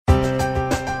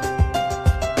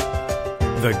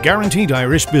The Guaranteed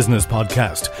Irish Business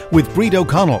Podcast with Bríd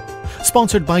O'Connell,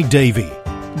 sponsored by Davy.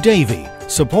 Davy,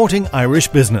 supporting Irish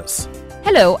business.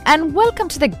 Hello and welcome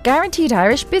to the Guaranteed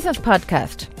Irish Business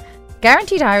Podcast.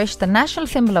 Guaranteed Irish, the national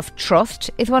symbol of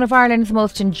trust, is one of Ireland's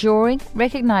most enduring,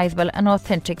 recognisable and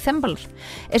authentic symbols.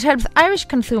 It helps Irish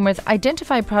consumers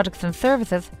identify products and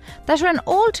services that are an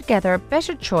altogether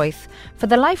better choice for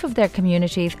the life of their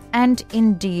communities and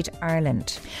indeed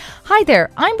Ireland. Hi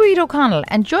there, I'm Bríd O'Connell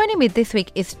and joining me this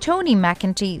week is Tony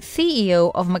McEntee,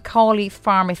 CEO of Macaulay's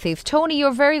Pharmacies. Tony,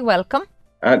 you're very welcome.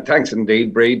 Thanks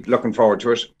indeed, Bríd. Looking forward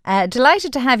to it.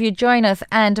 Delighted to have you join us.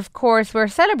 And of course, we're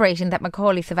celebrating that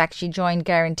Macaulay's have actually joined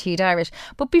Guaranteed Irish.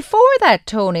 But before that,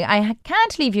 Tony, I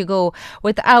can't leave you go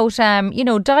without,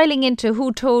 dialing into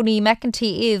who Tony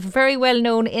McEntee is. Very well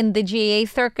known in the GAA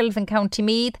circles in County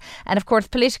Meath and, of course,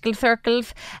 political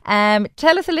circles.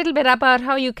 Tell us a little bit about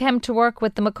how you came to work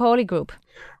with the Macaulay Group.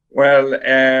 Well,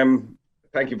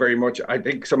 thank you very much. I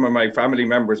think some of my family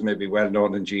members may be well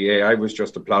known in GA. I was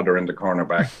just a plodder in the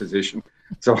cornerback position.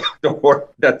 So don't worry,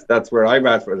 that's where I'm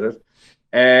at with it.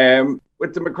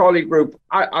 With the Macaulay Group,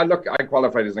 I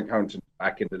qualified as an accountant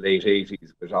back in the late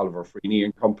 80s with Oliver Freeney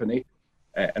and Company,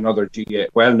 another GA,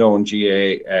 well-known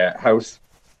GA house.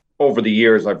 Over the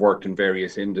years, I've worked in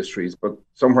various industries, but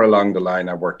somewhere along the line,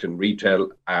 I worked in retail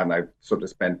and I've sort of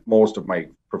spent most of my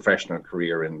professional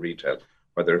career in retail,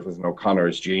 whether it was in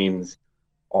O'Connor's Jeans,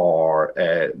 or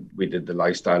we did the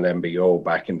Lifestyle MBO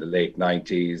back in the late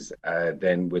 90s,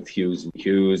 then with Hughes &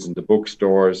 Hughes and the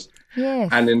bookstores. Yes.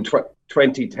 And in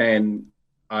 2010,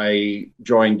 I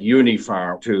joined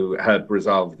Unifarm to help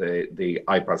resolve the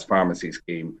IPOS pharmacy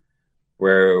scheme,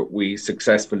 where we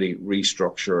successfully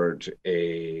restructured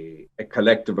a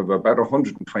collective of about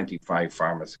 125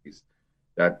 pharmacies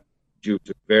that, due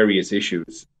to various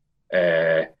issues,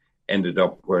 ended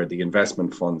up where the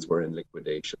investment funds were in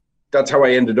liquidation. That's how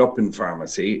I ended up in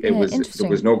pharmacy. There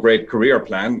was no great career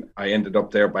plan. I ended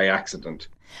up there by accident.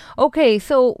 Okay,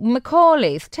 so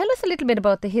Macaulay's. Tell us a little bit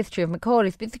about the history of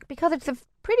Macaulay's, because it's a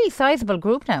pretty sizable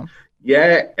group now.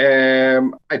 Yeah,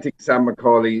 I think Sam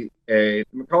Macaulay.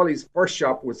 Macaulay's first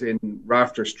shop was in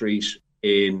Rafter Street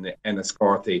in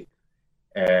Enniscorthy,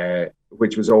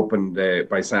 which was opened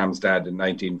by Sam's dad in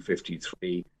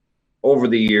 1953. Over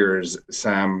the years,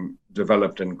 Sam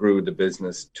developed and grew the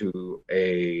business to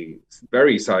a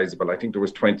very sizable. I think there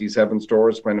was 27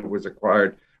 stores when it was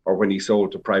acquired, or when he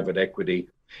sold to private equity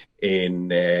in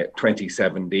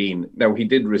 2017. Now, he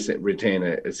did retain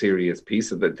a serious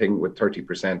piece of the thing with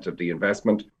 30% of the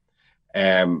investment.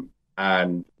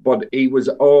 But he was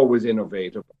always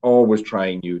innovative, always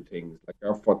trying new things. Like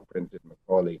our footprint in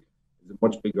Macaulay is a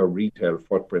much bigger retail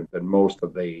footprint than most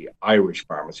of the Irish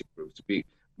pharmacy groups. To be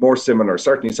more similar,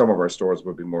 certainly some of our stores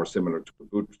would be more similar to a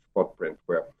good footprint,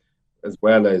 where, as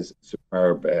well as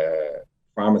superb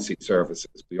pharmacy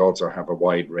services, we also have a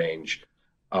wide range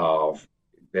of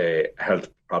health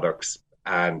products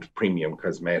and premium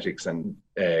cosmetics and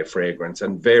fragrance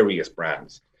and various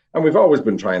brands. And we've always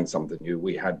been trying something new.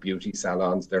 We had beauty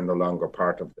salons; they're no longer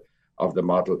part of the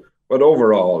model. But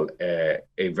overall,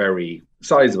 a very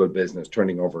sizable business,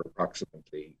 turning over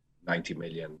approximately 90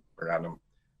 million per annum,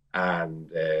 and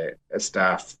a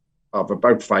staff of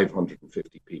about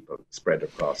 550 people spread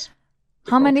across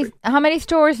the country. How many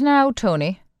stores now,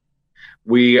 Tony?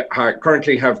 We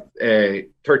currently have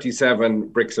 37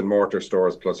 bricks and mortar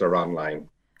stores plus our online.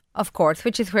 Of course,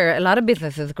 which is where a lot of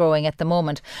business is growing at the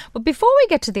moment. But before we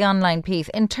get to the online piece,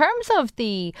 in terms of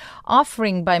the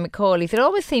offering by Macaulay's, it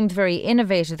always seems very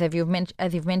innovative, as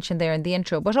you've mentioned there in the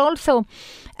intro, but also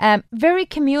very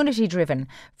community driven,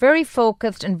 very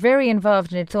focused and very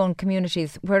involved in its own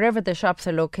communities, wherever the shops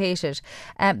are located.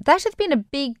 That has been a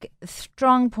big,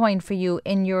 strong point for you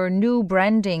in your new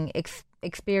branding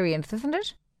experience, isn't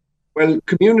it? Well,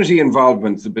 community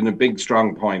involvement has been a big,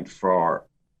 strong point from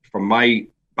my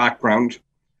background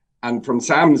and from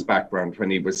Sam's background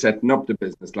when he was setting up the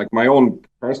business. Like, my own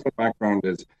personal background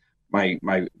is my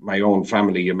own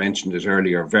family, you mentioned it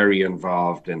earlier, very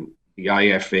involved in the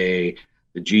IFA,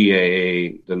 the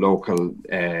GAA, the local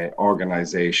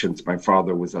organisations. My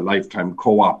father was a lifetime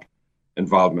co-op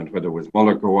involvement, whether it was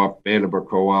Muller Co-op, Bailiber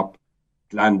Co-op,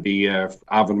 Glanbia,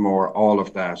 Avonmore, all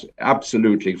of that.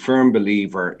 Absolutely firm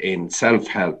believer in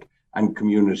self-help and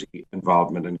community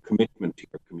involvement and commitment to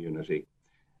your community.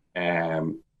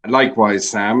 Likewise,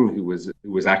 Sam, who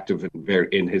was active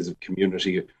in his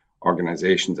community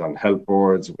organisations on health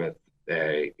boards.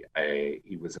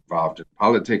 He was involved in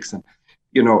politics, and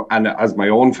and as my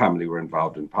own family were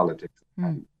involved in politics.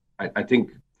 And I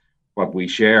think what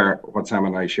Sam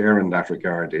and I share in that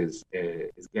regard is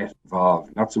get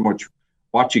involved, not so much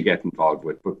what you get involved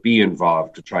with, but be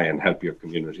involved to try and help your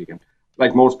community. And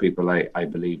like most people, I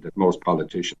believe that most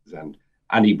politicians and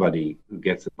anybody who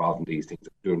gets involved in these things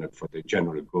are doing it for the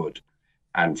general good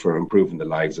and for improving the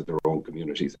lives of their own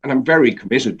communities. And I'm very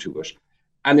committed to it.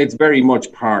 And it's very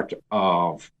much part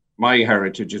of my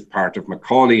heritage, it's part of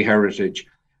Macaulay heritage.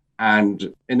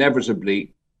 And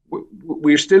inevitably,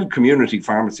 we're still community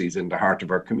pharmacies in the heart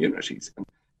of our communities. And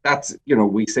that's,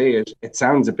 we say it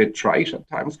sounds a bit trite at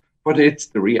times, but it's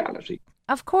the reality.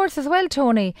 Of course, as well,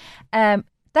 Tony, that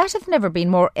has never been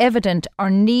more evident or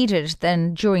needed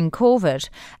than during COVID.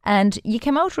 And you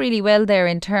came out really well there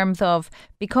in terms of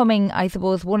becoming, I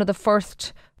suppose, one of the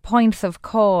first points of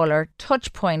call or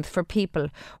touch points for people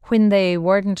when they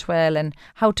weren't well, and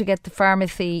how to get the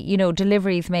pharmacy,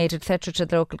 deliveries made, etc., to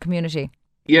the local community.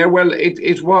 Yeah, well,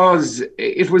 it was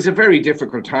a very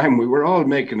difficult time. We were all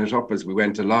making it up as we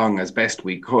went along as best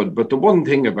we could. But the one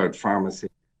thing about pharmacy,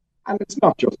 and it's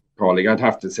not just Macaulay, I'd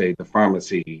have to say the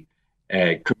pharmacy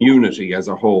community as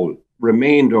a whole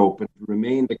remained open,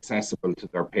 remained accessible to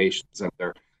their patients and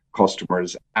their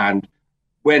customers, and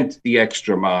went the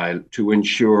extra mile to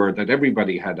ensure that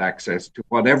everybody had access to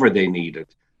whatever they needed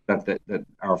that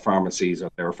our pharmacies or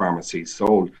their pharmacies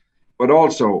sold. But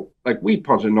also, like, we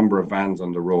put a number of vans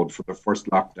on the road for the first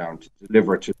lockdown to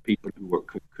deliver to people who were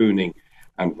cocooning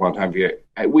and what have you.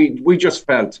 We just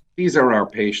felt these are our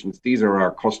patients, these are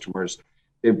our customers.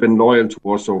 They've been loyal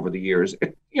to us over the years.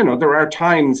 There are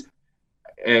times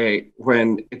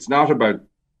when it's not about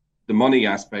the money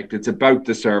aspect, it's about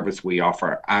the service we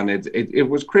offer. And it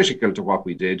was critical to what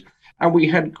we did. And we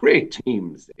had great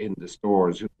teams in the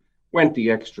stores who went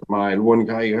the extra mile. One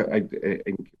guy,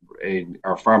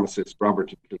 our pharmacist,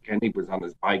 Robert Kilkenny, was on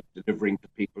his bike delivering to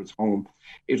people's home.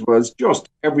 It was just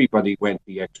everybody went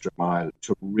the extra mile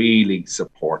to really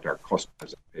support our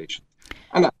customers and patients.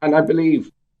 And I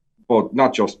believe, but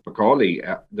not just Macaulay,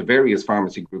 the various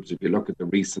pharmacy groups, if you look at the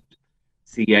recent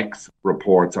CX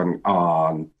reports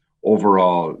on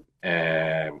overall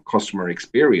customer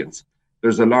experience,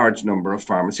 there's a large number of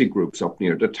pharmacy groups up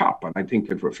near the top. And I think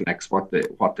it reflects what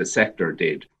the sector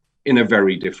did in a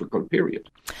very difficult period.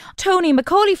 Tony,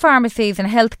 Macaulay pharmacies and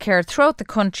healthcare throughout the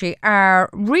country are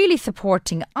really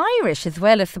supporting Irish as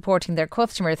well as supporting their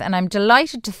customers, and I'm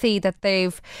delighted to see that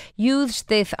they've used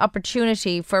this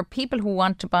opportunity for people who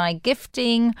want to buy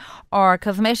gifting or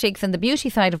cosmetics and the beauty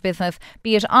side of business,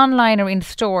 be it online or in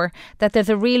store, that there's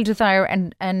a real desire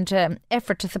and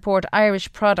effort to support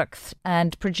Irish products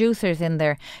and producers in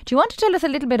there. Do you want to tell us a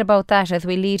little bit about that as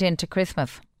we lead into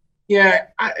Christmas? Yeah,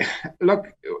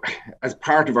 look, as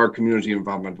part of our community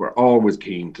involvement, we're always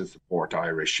keen to support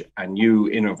Irish and new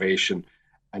innovation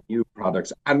and new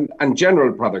products and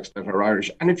general products that are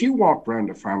Irish. And if you walk around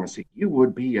a pharmacy, you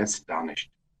would be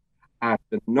astonished at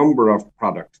the number of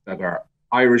products that are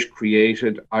Irish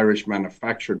created, Irish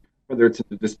manufactured, whether it's in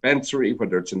the dispensary,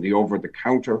 whether it's in the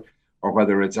over-the-counter, or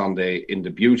whether it's in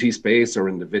the beauty space or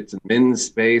in the vits and mins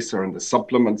space or in the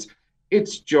supplements.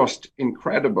 It's just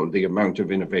incredible the amount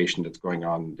of innovation that's going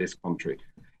on in this country,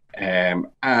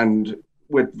 and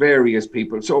with various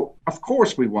people. So, of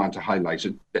course, we want to highlight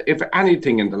it. If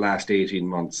anything, in the last 18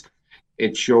 months,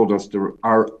 it showed us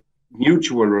our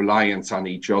mutual reliance on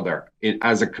each other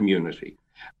as a community.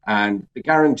 And the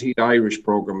Guaranteed Irish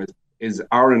programme is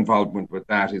our involvement with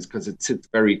that is because it sits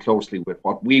very closely with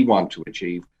what we want to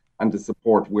achieve and the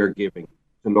support we're giving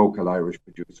to local Irish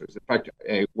producers. In fact,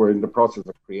 we're in the process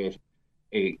of creating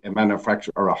a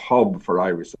manufacturer or a hub for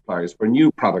Irish suppliers for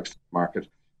new products to the market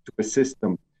to assist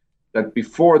them that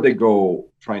before they go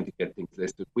trying to get things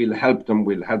listed, we'll help them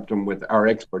with our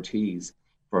expertise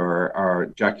for our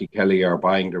Jackie Kelly, our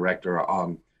buying director,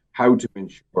 on how to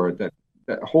ensure that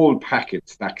the whole package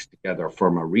stacks together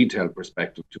from a retail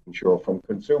perspective to ensure from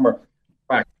consumer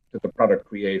back to the product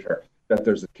creator that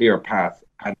there's a clear path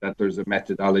and that there's a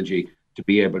methodology to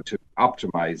be able to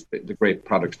optimize the great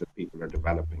products that people are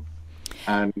developing.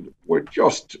 And we're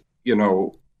just,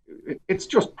 it's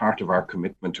just part of our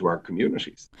commitment to our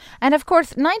communities. And of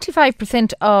course,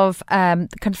 95% of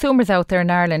consumers out there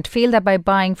in Ireland feel that by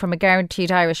buying from a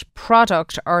Guaranteed Irish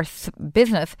product or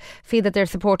business, feel that they're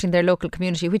supporting their local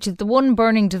community, which is the one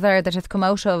burning desire that has come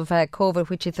out of COVID,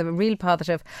 which is a real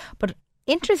positive. But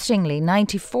interestingly,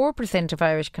 94% of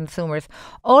Irish consumers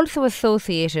also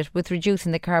associate it with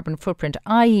reducing the carbon footprint,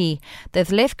 i.e.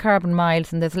 there's less carbon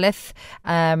miles and there's less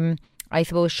I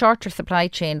suppose, shorter supply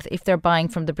chains if they're buying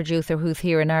from the producer who's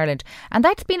here in Ireland. And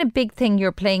that's been a big thing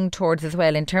you're playing towards as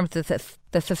well in terms of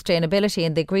the sustainability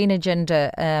and the green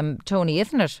agenda, Tony,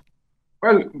 isn't it?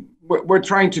 Well, we're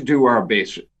trying to do our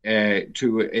bit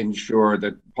to ensure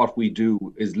that what we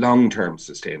do is long-term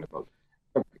sustainable.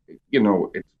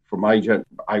 it's for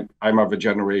I'm of a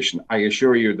generation. I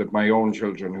assure you that my own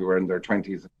children who are in their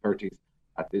 20s and 30s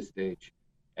at this stage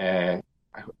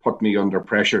put me under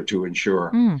pressure to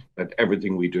ensure that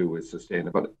everything we do is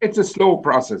sustainable. It's a slow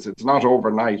process. It's not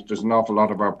overnight. There's an awful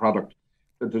lot of our product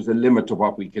that there's a limit to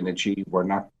what we can achieve. We're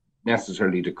not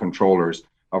necessarily the controllers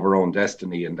of our own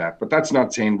destiny in that. But that's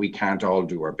not saying we can't all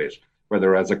do our bit,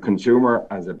 whether as a consumer,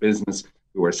 as a business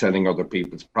who are selling other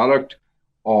people's product,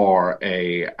 or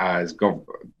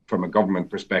from a government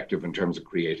perspective in terms of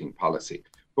creating policy.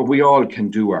 But we all can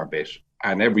do our bit,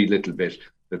 and every little bit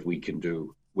that we can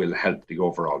do will help the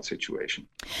overall situation.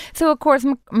 So, of course,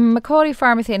 Macaulay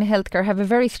Pharmacy and Healthcare have a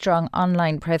very strong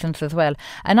online presence as well.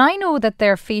 And I know that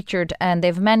they're featured, and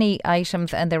they've many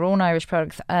items and their own Irish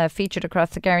products featured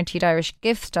across the Guaranteed Irish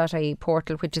Gifts.ie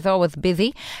portal, which is always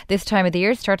busy. This time of the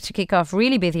year starts to kick off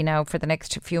really busy now for the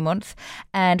next few months,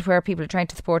 and where people are trying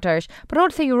to support Irish. But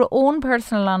also your own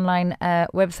personal online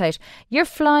website. You're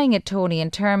flying it, Tony,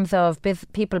 in terms of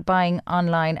people buying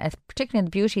online, particularly in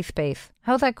the beauty space.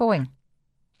 How's that going?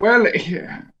 Well,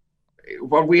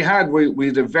 what we had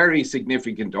a very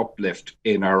significant uplift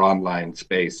in our online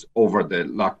space over the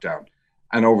lockdown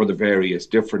and over the various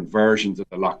different versions of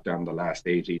the lockdown the last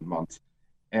 18 months.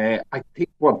 I think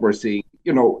what we're seeing,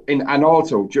 and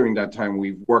also during that time,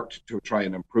 we've worked to try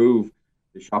and improve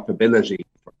the shoppability,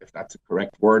 if that's a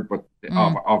correct word, but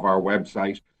of our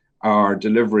website. Our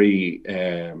delivery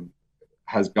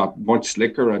has got much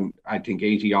slicker, and I think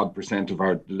 80% of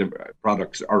our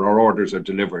products or our orders are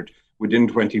delivered within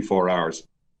 24 hours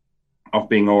of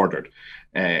being ordered.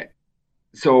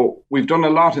 So we've done a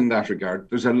lot in that regard.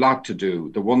 There's a lot to do.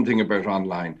 The one thing about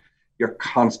online, you're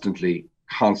constantly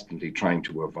trying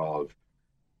to evolve.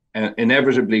 And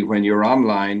inevitably, when you're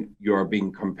online, you're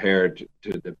being compared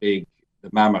to the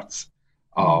mammoths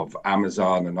of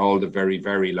Amazon and all the very,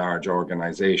 very large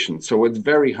organizations. So it's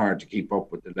very hard to keep up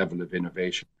with the level of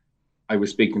innovation. I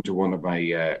was speaking to one of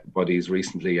my buddies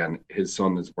recently, and his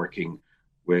son is working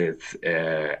with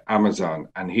Amazon,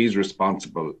 and he's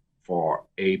responsible for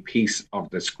a piece of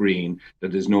the screen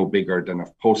that is no bigger than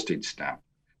a postage stamp.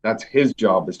 That's his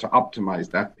job, is to optimize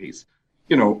that piece.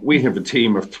 We have a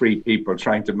team of 3 people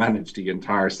trying to manage the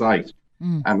entire site.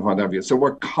 And what have you. So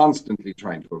we're constantly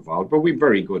trying to evolve, but we're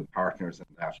very good partners in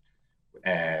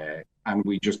that. And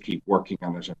we just keep working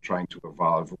on it and trying to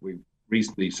evolve. We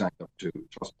recently signed up to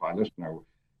Trustpilot and are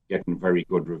getting very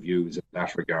good reviews in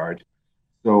that regard.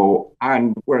 So,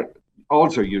 and we're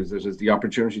also use it as the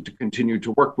opportunity to continue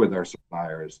to work with our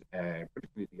suppliers,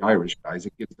 particularly the Irish guys.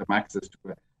 It gives them access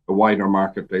to a wider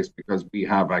marketplace, because we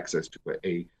have access to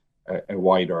a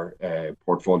wider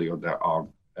portfolio of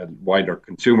a wider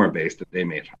consumer base that they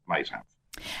might have.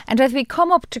 And as we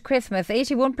come up to Christmas,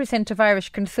 81% of Irish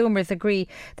consumers agree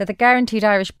that the Guaranteed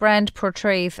Irish brand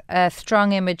portrays a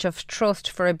strong image of trust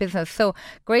for a business. So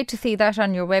great to see that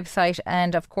on your website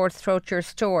and, of course, throughout your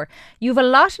store. You've a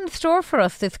lot in store for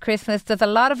us this Christmas. There's a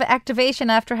lot of activation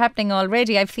after happening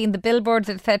already. I've seen the billboards,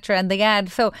 etc., and the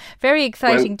ads. So very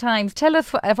exciting times. Tell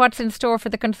us what's in store for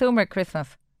the consumer at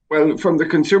Christmas. Well, from the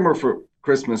consumer for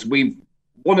Christmas,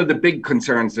 one of the big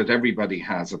concerns that everybody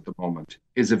has at the moment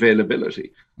is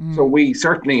availability. So we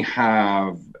certainly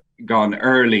have gone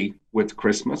early with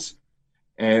Christmas.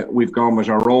 We've gone with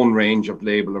our own range of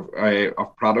label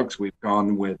of products. We've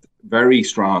gone with very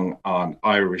strong on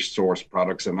Irish source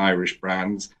products and Irish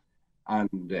brands.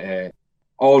 And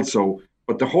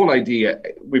but the whole idea,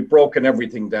 we've broken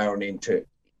everything down into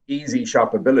easy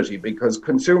shoppability, because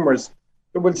consumers,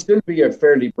 there will still be a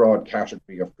fairly broad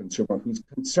category of consumer who's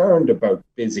concerned about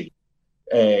busy,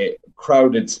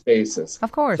 crowded spaces.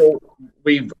 Of course. So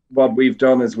what we've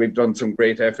done is we've done some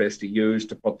great FSDUs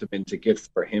to put them into gifts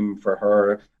for him, for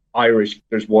her. Irish,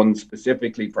 there's one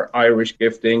specifically for Irish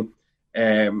gifting,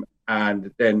 and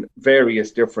then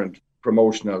various different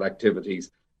promotional activities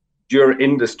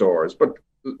in the stores. But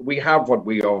we have what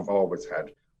we have always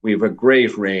had. We have a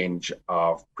great range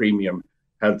of premium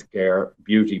healthcare,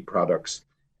 beauty products,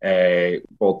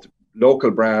 both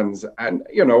local brands and,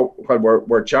 while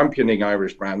we're championing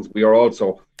Irish brands, we are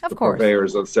also the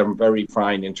purveyors of some very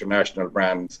fine international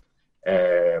brands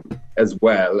as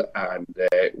well. And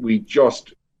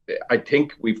I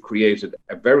think we've created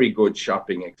a very good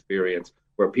shopping experience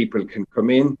where people can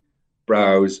come in,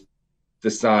 browse,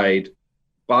 decide,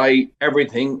 buy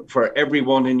everything for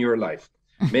everyone in your life.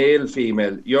 Male,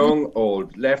 female, young,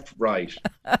 old, left, right.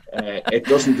 It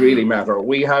doesn't really matter.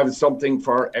 We have something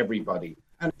for everybody.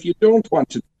 And if you don't want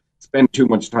to spend too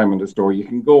much time in the store, you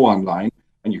can go online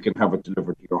and you can have it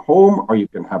delivered to your home, or you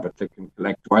can have it click and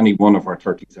collect to any one of our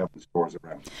 37 stores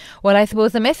around. Well, I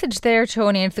suppose the message there,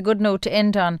 Tony, and it's a good note to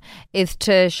end on, is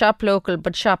to shop local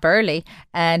but shop early,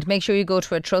 and make sure you go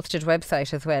to a trusted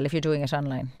website as well if you're doing it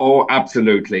online. Oh,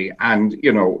 absolutely. And,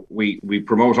 you know, we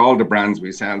promote all the brands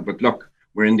we sell, but look,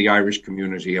 we're in the Irish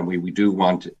community, and we do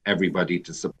want everybody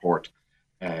to support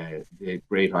the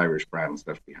great Irish brands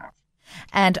that we have.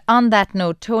 And on that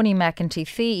note, Tony McEntee,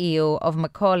 CEO of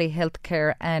Macaulay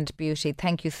Healthcare and Beauty,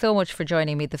 thank you so much for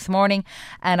joining me this morning,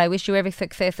 and I wish you every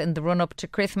success in the run-up to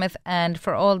Christmas. And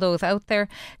for all those out there,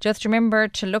 just remember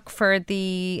to look for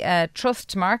the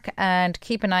trust mark and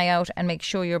keep an eye out and make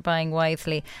sure you're buying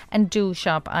wisely, and do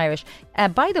shop Irish.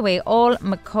 By the way, all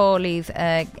Macaulay's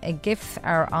gifts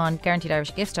are on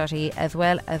guaranteedirishgifts.ie as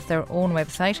well as their own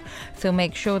website, so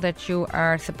make sure that you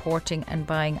are supporting and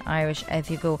buying Irish as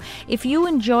you go. If you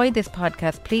enjoyed this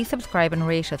podcast, please subscribe and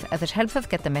rate us, as it helps us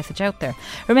get the message out there.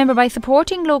 Remember, by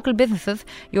supporting local businesses,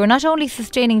 you are not only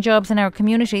sustaining jobs in our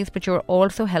communities, but you're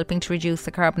also helping to reduce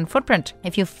the carbon footprint.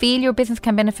 If you feel your business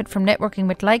can benefit from networking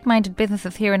with like-minded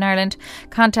businesses here in Ireland,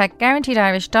 contact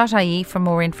guaranteedirishgifts.ie for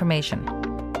more information.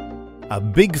 A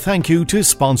big thank you to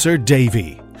sponsor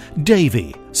Davy.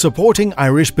 Davy, supporting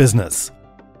Irish business.